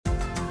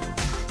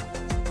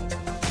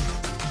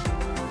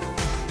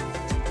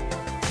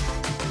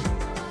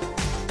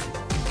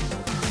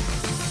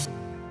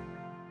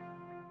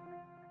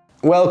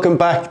Welcome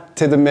back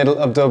to the middle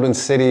of Dublin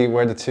City,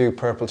 where the two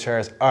purple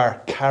chairs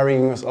are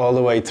carrying us all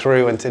the way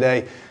through. And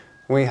today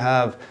we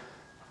have,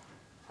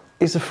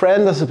 he's a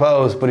friend I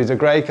suppose, but he's a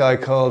great guy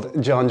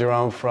called John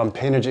Jerome from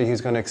Pinergy. He's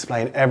going to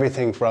explain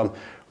everything from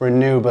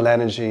renewable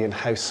energy and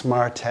how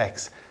smart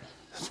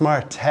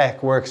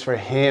tech works for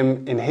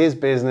him in his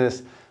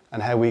business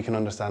and how we can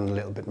understand a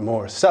little bit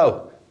more.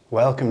 So,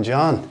 welcome,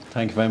 John.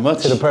 Thank you very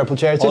much. To the purple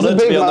chair. Honoured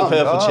to be on the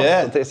purple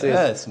chair. This is,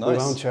 yeah, it's nice. We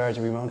won't charge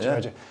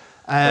you.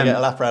 I'll get a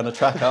lap around the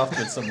track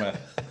afterwards somewhere.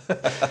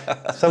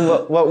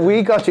 So what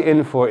we got you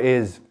in for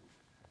is,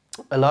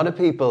 a lot of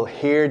people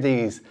hear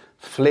these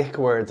flick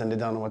words and they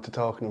don't know what they're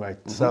talking about.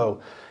 Mm-hmm.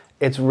 So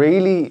it's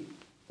really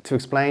to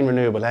explain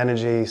renewable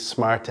energy,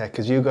 smart tech,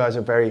 because you guys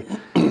are very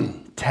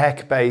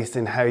tech-based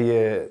in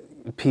how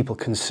people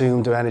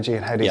consume the energy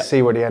and how they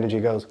see where the energy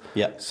goes.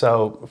 Yeah.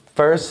 So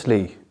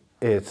firstly,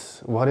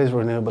 what is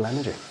renewable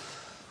energy?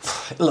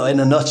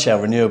 In a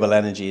nutshell, renewable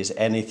energy is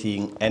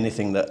anything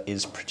that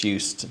is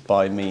produced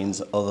by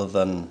means other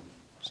than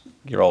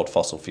your old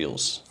fossil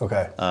fuels.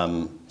 Okay.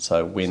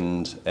 So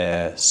wind,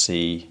 air,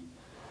 sea,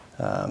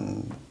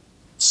 sun.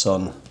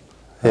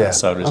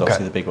 Solar is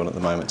obviously the big one at the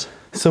moment.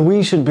 So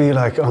we should be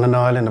like on an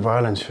island of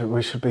Ireland.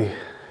 We should be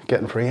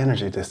getting free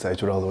energy at this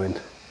stage with all the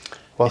wind.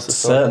 It's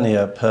certainly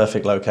a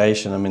perfect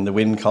location. I mean, the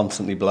wind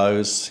constantly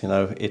blows. You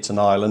know, it's an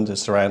island.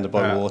 It's surrounded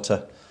by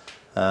water.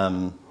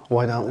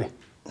 Why don't we?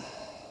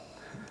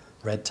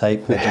 Red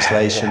tape,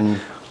 legislation,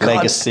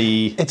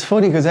 legacy. It's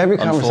funny because every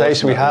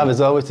conversation we have is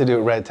always to do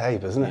with red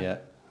tape, isn't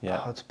it?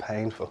 Yeah. Oh, it's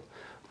painful.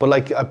 But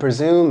like, I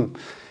presume,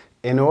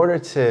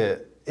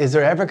 is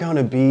there ever going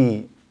to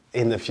be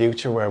in the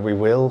future where we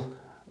will,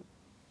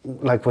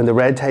 like when the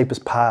red tape is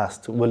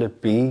passed, will it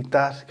be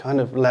that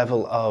kind of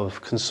level of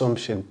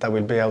consumption that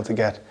we'll be able to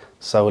get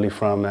solely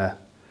from the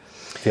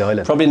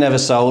island? Probably never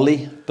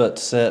solely, but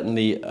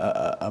certainly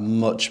a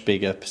much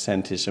bigger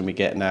percentage than we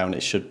get now, and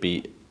it should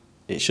be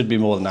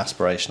more than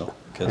aspirational,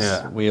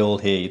 because we all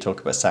hear you talk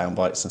about sound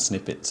bites and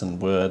snippets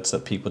and words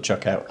that people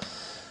chuck out,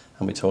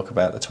 and we talk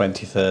about the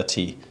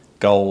 2030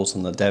 goals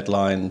and the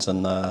deadlines,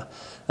 and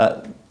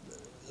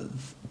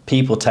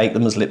people take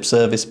them as lip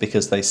service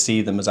because they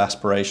see them as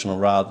aspirational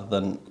rather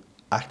than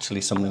actually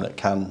something that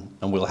can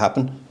and will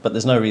happen. But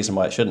there's no reason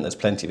why it shouldn't. There's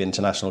plenty of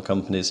international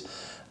companies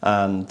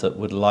that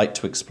would like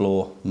to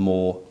explore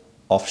more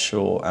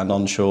offshore and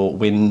onshore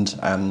wind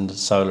and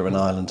solar in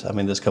Ireland. I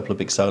mean, there's a couple of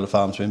big solar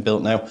farms being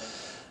built now.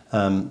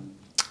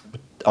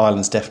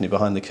 Ireland's definitely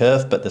behind the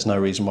curve, but there's no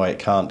reason why it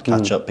can't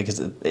catch up,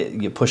 because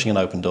you're pushing an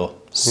open door.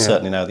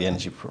 Certainly now the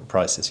energy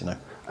prices, you know.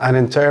 And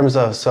in terms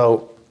of,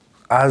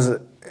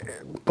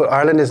 but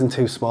Ireland isn't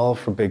too small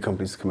for big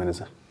companies to come in,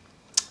 is it?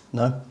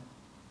 No,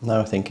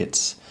 I think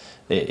it's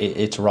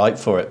ripe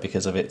for it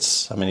because of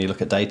I mean, you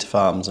look at data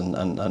farms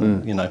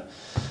and you know,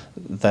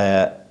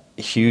 they're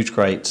huge,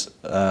 great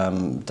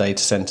data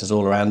centres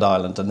all around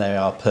Ireland, and they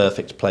are a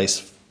perfect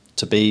place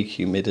to be,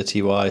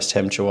 humidity-wise,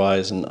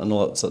 temperature-wise, and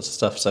all that sorts of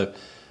stuff. So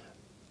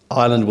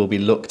Ireland will be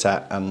looked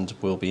at and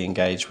will be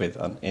engaged with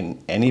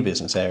in any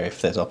business area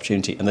if there's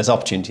opportunity, and there's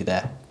opportunity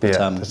there. But,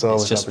 there's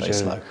always it's just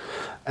opportunity. very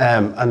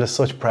slow. And there's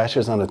such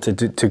pressures on it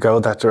to go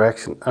that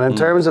direction. And in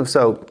terms of,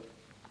 so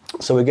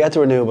we get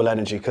to renewable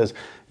energy, because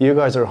you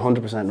guys are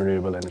 100%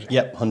 renewable energy.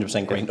 Yep,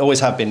 100% green. Always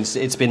have been.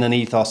 It's been an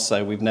ethos,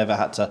 so we've never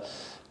had to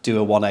do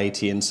a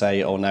 180 and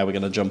say, oh, now we're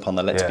going to jump on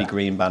the let's be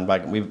green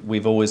bandwagon.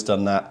 We've always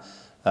done that.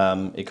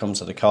 It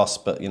comes at a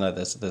cost, but you know,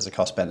 there's a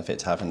cost benefit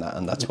to having that,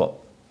 and that's what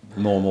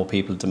more and more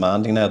people are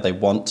demanding now. They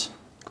want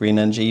green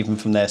energy, even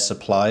from their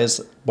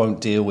suppliers. Won't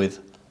deal with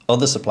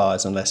other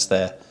suppliers unless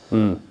their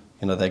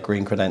their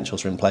green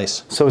credentials are in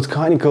place. So it's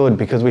kind of good,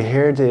 because we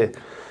hear the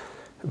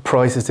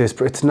price is this,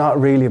 but it's not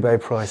really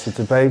about price. It's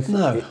about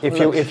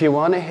if you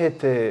want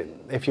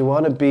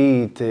to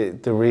be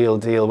the real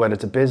deal, whether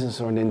it's a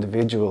business or an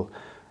individual,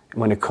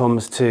 when it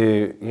comes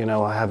to, you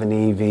know, I have an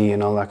EV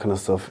and all that kind of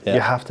stuff, you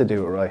have to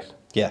do it right.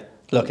 Yeah.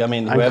 Look, I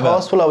mean, and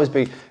cost will always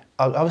be,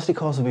 obviously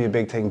cost will be a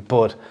big thing,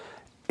 but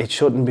it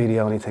shouldn't be the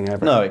only thing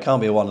ever. No, it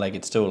can't be a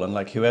one-legged stool. And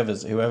like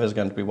whoever's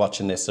going to be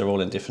watching this, they're all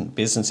in different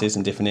businesses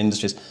and different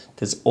industries.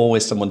 There's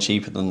always someone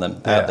cheaper than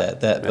them out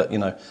there. But you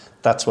know,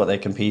 that's what they're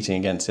competing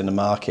against in a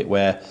market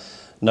where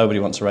nobody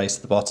wants to race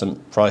to the bottom.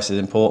 Price is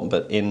important,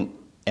 but in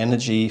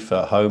energy for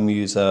a home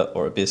user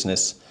or a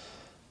business,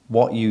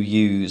 what you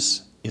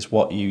use is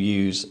what you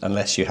use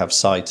unless you have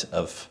sight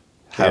of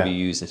how you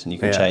use it, and you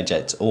can change it.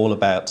 It's all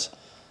about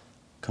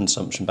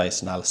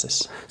consumption-based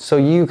analysis. So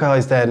you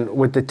guys then,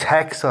 with the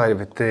tech side of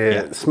it,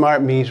 the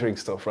smart metering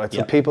stuff, right?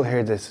 So people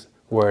hear this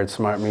word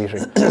smart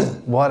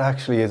metering. What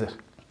actually is it?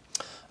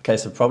 Okay,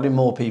 so probably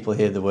more people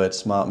hear the word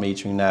smart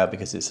metering now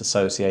because it's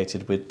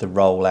associated with the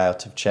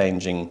rollout of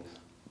changing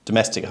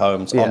domestic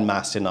homes en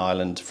masse in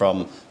Ireland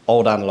from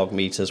old analogue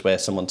meters where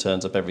someone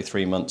turns up every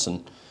 3 months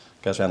and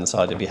goes around the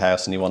side of your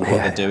house and you wonder what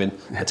they're doing.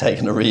 They're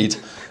taking a read,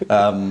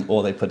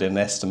 or they put in an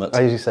estimate.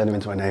 I usually send them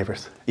into my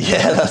neighbours.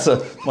 Yeah,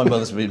 my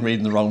mother's been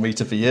reading the wrong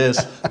meter for years.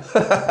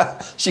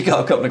 She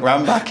got a couple of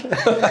grand back.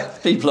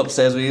 People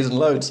upstairs were using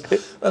loads.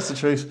 That's the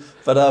truth.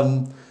 But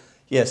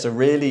Yeah, so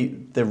really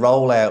the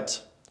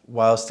rollout,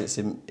 whilst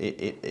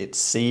it's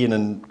seen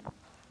and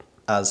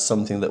as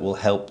something that will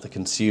help the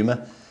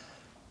consumer,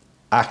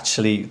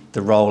 actually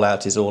the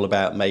rollout is all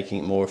about making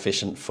it more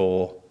efficient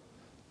for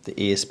the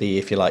ESB,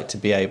 if you like, to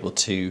be able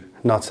to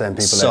not send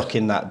people suck out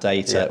in that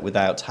data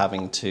without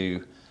having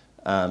to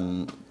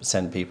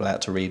send people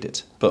out to read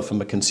it. But from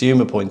a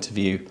consumer point of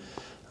view,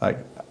 like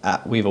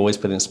we've always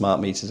put in smart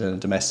meters in a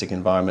domestic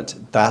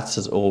environment. That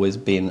has always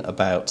been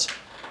about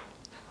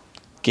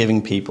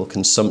giving people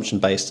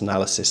consumption-based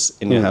analysis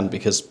in your hand,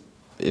 because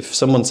if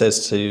someone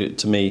says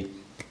to me,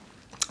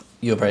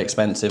 you're very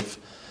expensive,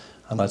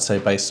 and I'd say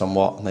based on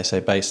what? And they say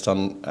based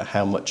on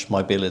how much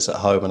my bill is at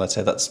home, and I'd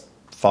say that's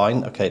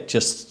fine. Okay,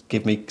 just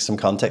give me some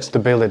context. The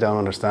bill they don't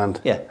understand.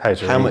 Yeah.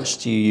 How much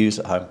do you use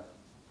at home?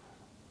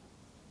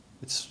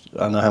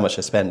 I know how much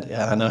I spend.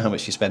 Yeah, I know how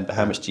much you spend, but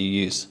how much do you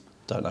use?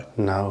 Don't know.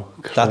 No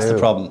clue. That's the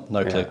problem.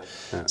 No clue.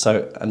 Yeah.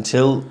 So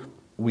until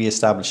we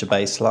establish a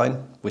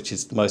baseline, which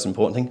is the most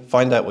important thing,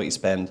 find out what you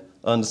spend,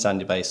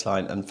 understand your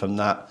baseline, and from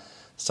that,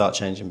 start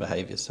changing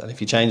behaviours. And if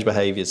you change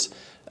behaviours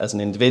as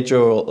an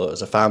individual or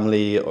as a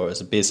family or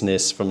as a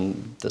business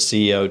from the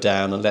CEO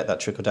down, and let that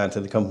trickle down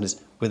to the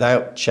companies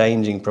without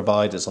changing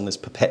providers on this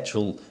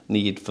perpetual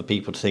need for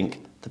people to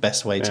think the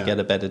best way to get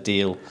a better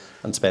deal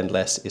and spend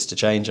less is to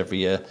change every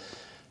year.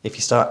 If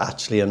you start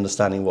actually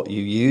understanding what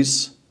you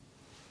use,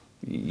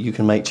 you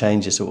can make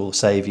changes that will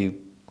save you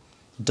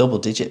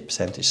double-digit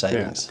percentage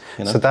savings. Yeah.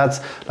 You know? So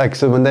that's like,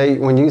 so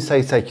when you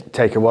say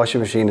take a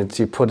washing machine, it's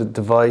you put a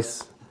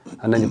device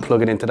and then you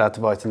plug it into that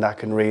device and that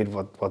can read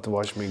what the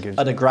washing machine gives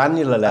you. At a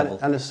granular level.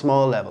 And a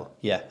small level.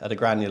 Yeah, at a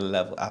granular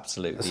level,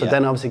 absolutely. So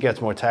then obviously it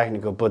gets more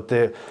technical, but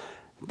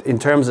in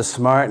terms of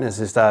smartness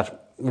is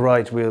that,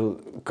 right, we'll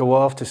go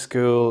off to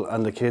school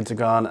and the kids are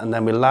gone, and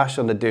then we lash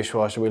on the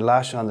dishwasher, we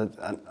lash on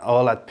and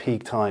all at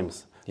peak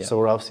times. Yeah. So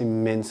we're obviously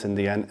mincing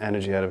the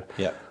energy out of it.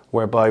 Yeah.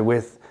 Whereby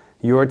with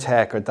your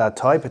tech or that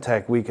type of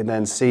tech, we can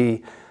then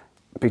see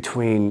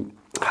between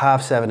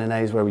 7:30 and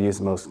 8 where we use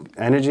the most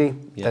energy,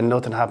 then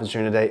nothing happens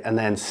during the day, and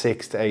then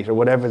 6 to 8 or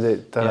whatever the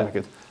dynamic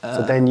is.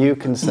 So then you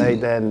can say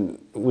then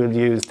we'll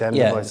use them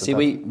devices. See,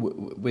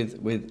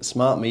 with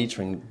smart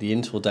metering, the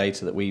interval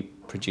data that we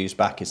produce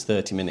back is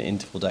 30-minute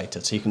interval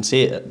data, so you can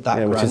see it at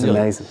that which is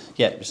amazing.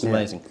 Yeah, which is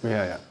amazing.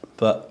 Yeah.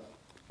 But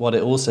what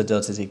it also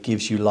does is it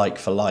gives you like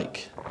for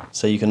like,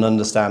 so you can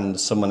understand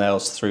someone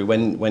else through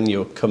when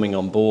you're coming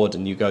on board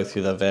and you go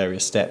through the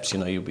various steps. You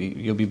know,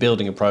 you'll be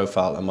building a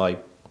profile. Am I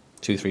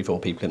 2, 3, 4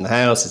 people in the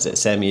house? Is it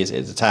semi? Is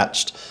it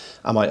attached?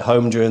 Am I at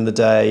home during the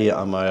day?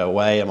 Am I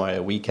away? Am I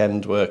a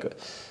weekend worker?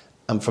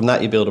 And from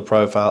that you build a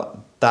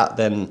profile. That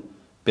then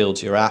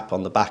builds your app.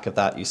 On the back of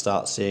that you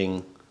start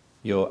seeing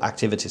your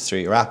activities through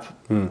your app.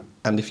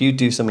 And if you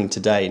do something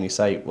today and you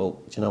say, well,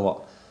 do you know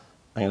what?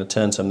 I'm going to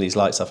turn some of these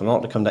lights off. I'm not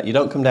going to come down. You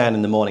don't come down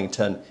in the morning and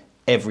turn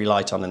every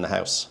light on in the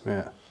house.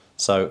 Yeah.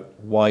 So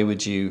why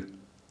would you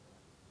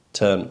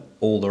turn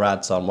all the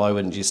rads on? Why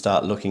wouldn't you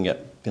start looking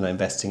at,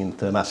 investing in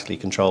thermatically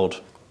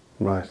controlled?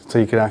 Right. So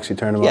you could actually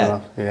turn them on and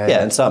off.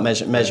 Yeah, and start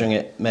measuring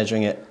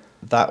it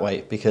that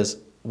way. Because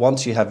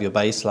once you have your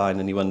baseline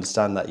and you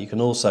understand that, you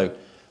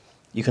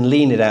can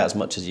lean it out as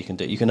much as you can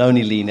do. You can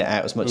only lean it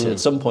out as much as at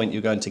some point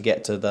you're going to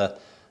get to the,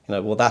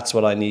 well, that's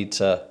what I need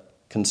to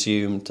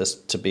consume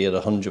to be at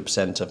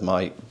 100% of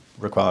my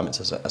requirements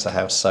as a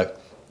house. So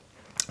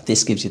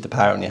this gives you the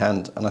power in your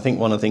hand. And I think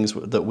one of the things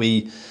that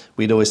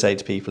we'd always say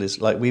to people is,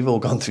 like, we've all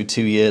gone through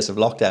 2 years of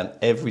lockdown.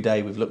 Every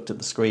day we've looked at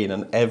the screen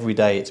and every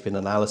day it's been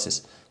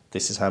analysis.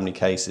 This is how many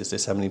cases,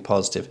 this is how many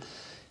positive.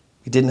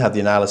 We didn't have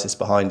the analysis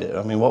behind it.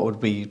 I mean, what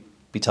would we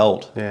be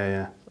told?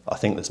 Yeah. I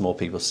think there's more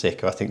people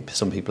sick, or I think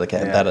some people are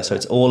getting better. So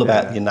it's all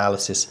about the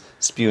analysis,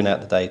 spewing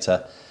out the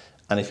data.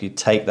 And if you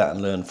take that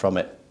and learn from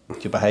it,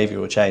 your behaviour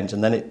will change,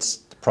 and then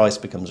the price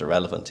becomes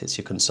irrelevant. It's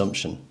your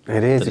consumption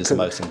that is the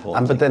most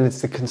important. But then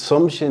it's the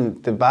consumption,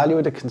 the value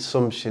of the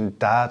consumption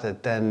data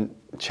then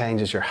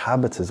changes your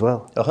habits as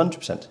well.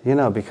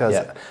 100%.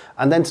 Because,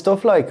 and then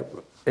stuff like,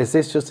 is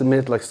this just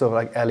admit like stuff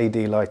like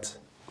LED lights,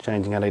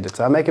 changing LED, does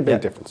that make a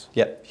big difference?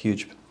 Yeah,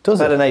 huge.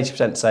 Does About it? an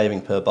 80%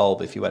 saving per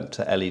bulb if you went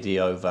to LED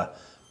over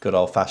good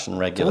old fashioned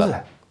regular. Does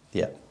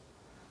it?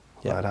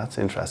 Yeah. Wow, that's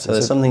interesting. So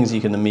there's some things you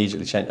can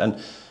immediately change,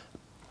 and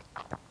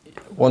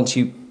once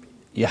you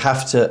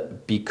have to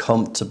be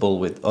comfortable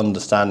with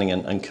understanding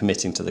and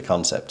committing to the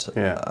concept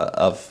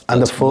of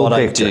and the full what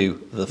picture. I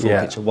do, the full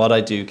picture. What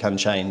I do can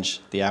change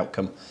the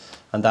outcome,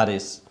 and that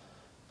is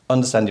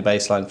understand your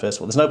baseline first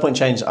of all. There's no point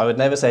changing. I would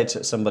never say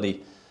to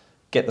somebody,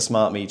 get the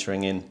smart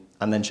metering in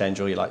and then change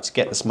all your lights.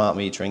 Get the smart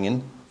metering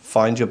in,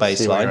 find your baseline.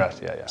 See where you're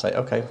at. Say,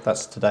 okay,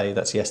 that's today,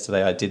 that's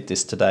yesterday. I did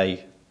this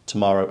today.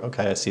 Tomorrow,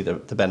 okay, I see the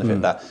benefit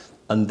of that,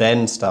 and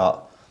then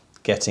start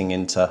getting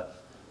into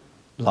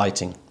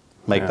lighting.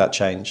 Make that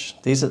change.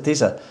 These are.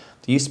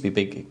 They used to be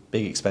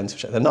big expensive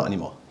chips. They're not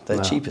anymore.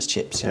 They're cheap as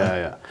chips.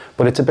 Yeah.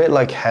 But it's a bit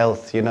like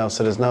health,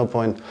 So there's no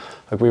point.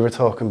 Like we were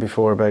talking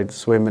before about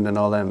swimming and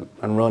all them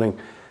and running.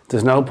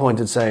 There's no point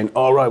in saying,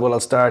 "All right, well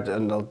I'll start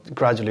and I'll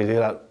gradually do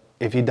that."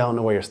 if you don't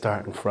know where you're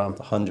starting from.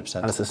 100%.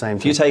 And it's the same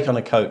If thing. you take on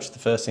a coach, the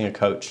first thing a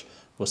coach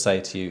will say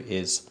to you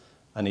is,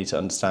 I need to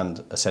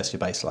assess your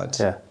baselines.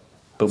 Yeah.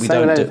 But we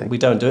Same with don't anything. we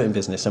don't do it in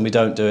business, and we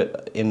don't do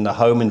it in the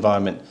home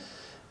environment,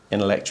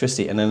 in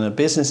electricity, and in a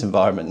business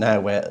environment now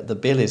where the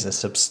bill is a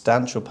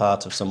substantial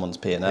part of someone's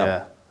P&L.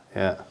 Yeah,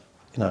 yeah.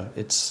 You know,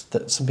 it's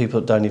that some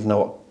people don't even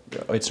know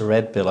what it's a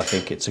red bill. I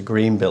think it's a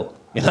green bill.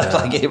 You know,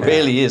 like it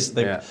really is.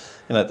 They, Yeah.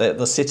 You know,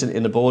 they'll sit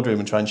in the boardroom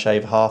and try and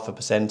shave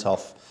 0.5%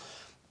 off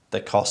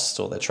their costs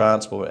or their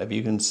transport, whatever.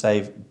 You can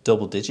save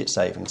double-digit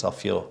savings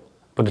off your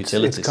But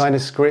utilities. it's kind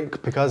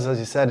of because, as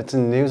you said, it's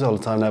in the news all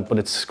the time now. But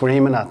it's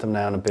screaming at them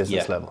now on a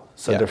business Yeah. level.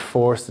 So Yeah. they're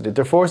forced to do.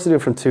 They're forced to do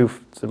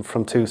it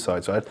from two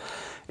sides, right?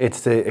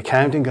 It's the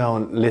accounting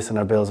going, listen,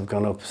 our bills have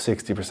gone up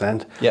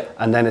 60%. Yeah.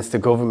 And then it's the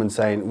government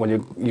saying, well,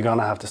 you're going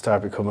to have to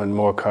start becoming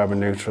more carbon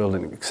neutral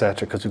and et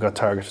cetera, because we've got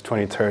targets for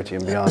 2030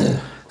 and beyond.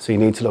 So you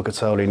need to look at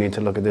solar, you need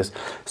to look at this.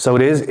 So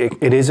it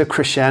is a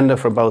crescendo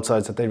for both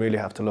sides that they really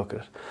have to look at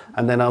it.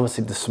 And then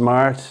obviously the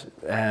smart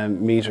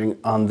metering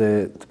on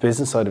the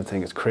business side of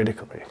things is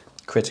critical, really.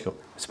 Critical.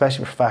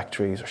 Especially for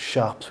factories or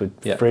shops with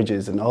Yeah.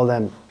 fridges and all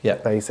them Yeah.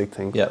 basic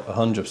things. Yeah,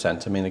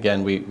 100%. I mean,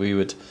 again, we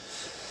would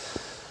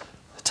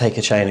take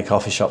a chain of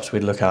coffee shops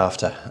we'd look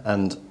after,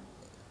 and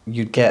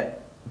you'd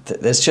get,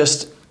 there's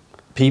just,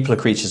 people are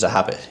creatures of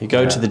habit. You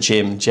go to the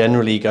gym,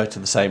 generally you go to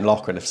the same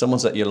locker, and if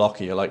someone's at your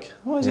locker, you're like,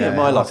 why is he at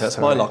my locker? That's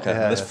my locker.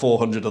 Yeah, There's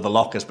 400 other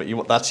lockers, but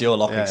that's your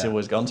locker, Yeah, because yeah. you've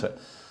always gone to it.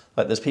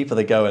 Like, there's people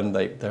that go and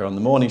they're on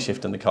the morning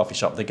shift in the coffee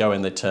shop, they go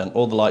in, they turn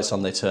all the lights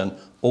on, they turn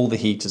all the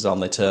heaters on,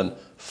 they turn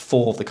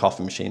 4 of the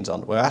coffee machines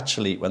on, where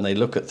actually, when they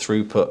look at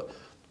throughput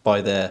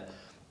by their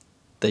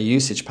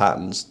usage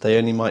patterns, they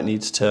only might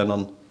need to turn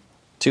on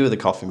 2 of the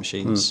coffee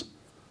machines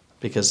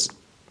because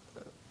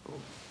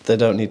they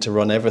don't need to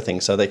run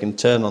everything, so they can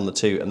turn on the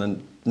 2, and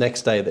then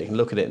next day they can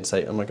look at it and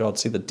say, "Oh my God,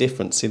 see the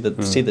difference, see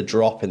the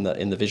drop in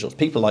the visuals."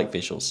 People like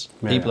visuals.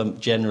 Yeah. People are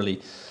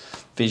generally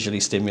visually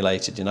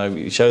stimulated. You know,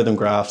 you show them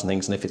graphs and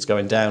things, and if it's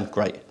going down,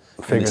 great.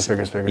 Figures.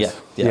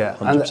 Yeah.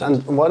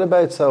 100%. And what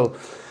about so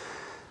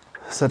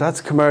that's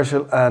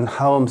commercial and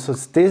home. So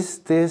it's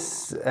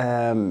this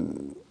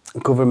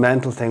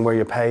governmental thing where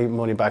you pay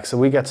money back. So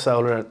we get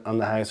solar on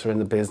the house or in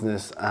the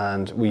business,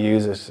 and we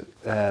use it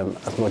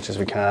as much as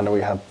we can, or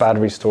we have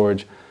battery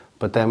storage,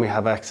 but then we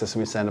have excess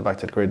and we send it back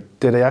to the grid.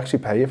 Do they actually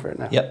pay you for it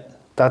now? Yep.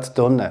 That's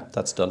done now.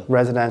 That's done.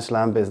 Residential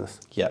and business.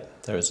 Yeah,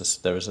 there is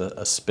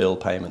a spill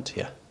payment.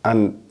 Yeah.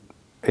 And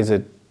is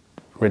it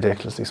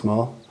ridiculously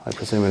small? I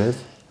presume it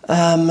is.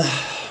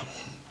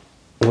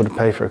 Would it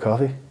pay for a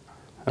coffee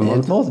a month?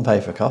 It'd more than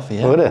pay for coffee.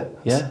 Yeah. Would it?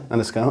 Yeah.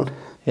 And a scone?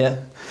 Yeah.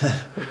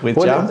 With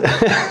Would jam.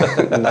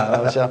 no,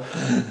 not jam.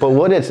 But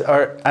would it?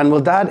 And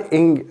will that?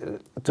 You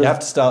have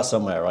to start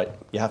somewhere, right?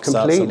 You have to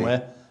start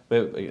Completely.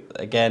 somewhere.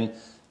 Again,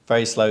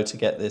 very slow to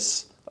get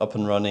this up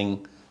and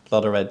running. A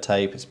lot of red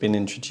tape. It's been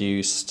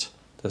introduced.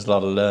 There's a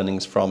lot of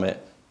learnings from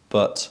it,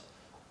 but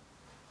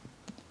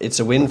it's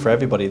a win for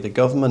everybody. The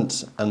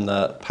government and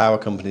the power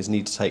companies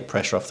need to take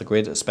pressure off the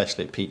grid,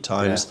 especially at peak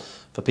times,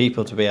 for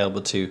people to be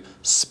able to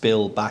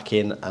spill back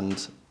in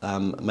and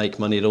make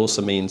money. It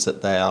also means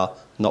that they are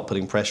not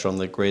putting pressure on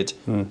the grid,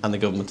 and the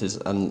government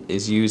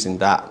is using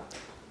that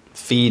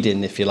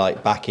feed-in, if you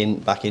like, back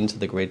into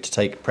the grid to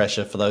take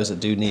pressure for those that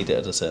do need it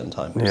at a certain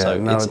time. Yeah, So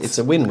no, it's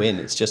a win-win.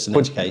 It's just an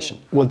education.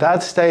 Will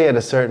that stay at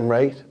a certain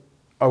rate,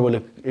 or will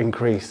it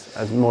increase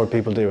as more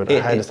people do it?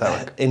 Or how does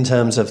that work? In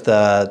terms of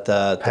the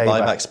Payback.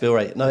 buyback spill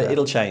rate, no,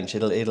 it'll change.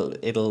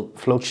 It'll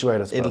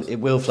Fluctuate, I suppose. it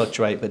will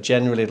fluctuate, but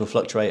generally it'll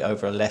fluctuate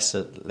over a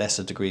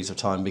lesser degrees of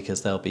time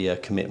because there'll be a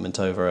commitment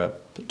over a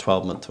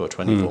 12-month or a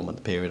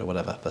 24-month period or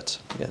whatever. But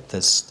yeah,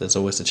 there's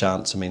always a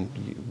chance. I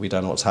mean, we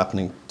don't know what's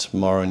happening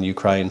tomorrow in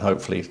Ukraine.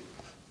 Hopefully,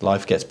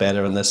 life gets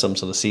better and there's some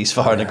sort of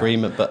ceasefire and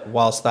agreement. But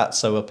whilst that's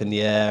so up in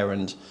the air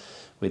and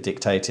we're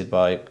dictated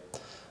by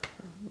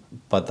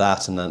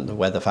that and then the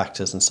weather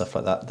factors and stuff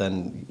like that,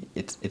 then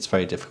it's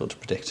very difficult to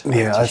predict.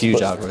 Yeah, it's a I huge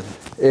suppose algorithm.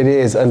 It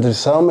is, and there's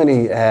so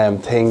many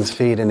things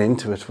feeding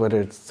into it, whether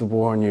it's the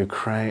war in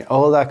Ukraine,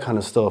 all that kind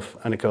of stuff,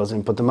 and it goes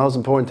in. But the most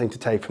important thing to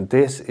take from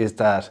this is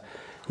that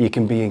you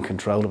can be in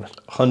control of it.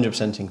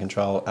 100% in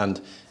control, and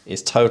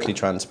it's totally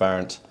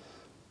transparent.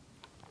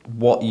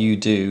 What you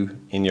do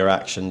in your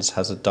actions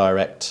has a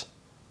direct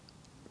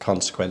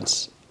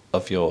consequence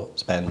of your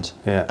spend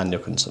and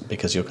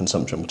because your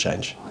consumption will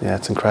change. Yeah,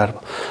 it's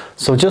incredible.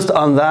 So just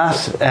on that,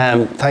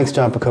 thanks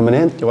John for coming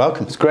in. You're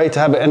welcome. It's great to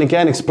have it. And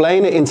again,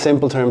 explain it in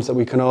simple terms that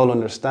we can all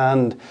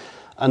understand,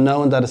 and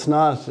knowing that it's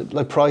not,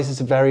 like, price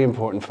is a very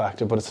important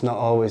factor, but it's not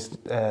always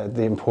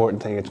the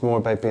important thing. It's more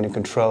about being in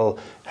control,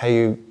 how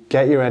you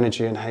get your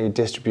energy and how you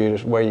distribute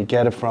it, where you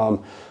get it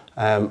from,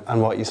 and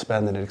what you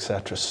spend on it,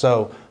 etc.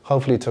 So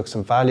hopefully you took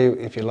some value.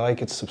 If you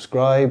like it,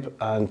 subscribe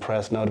and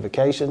press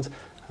notifications.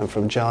 And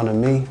from John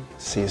and me,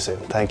 see you soon.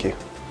 Thank you.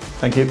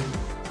 Thank you.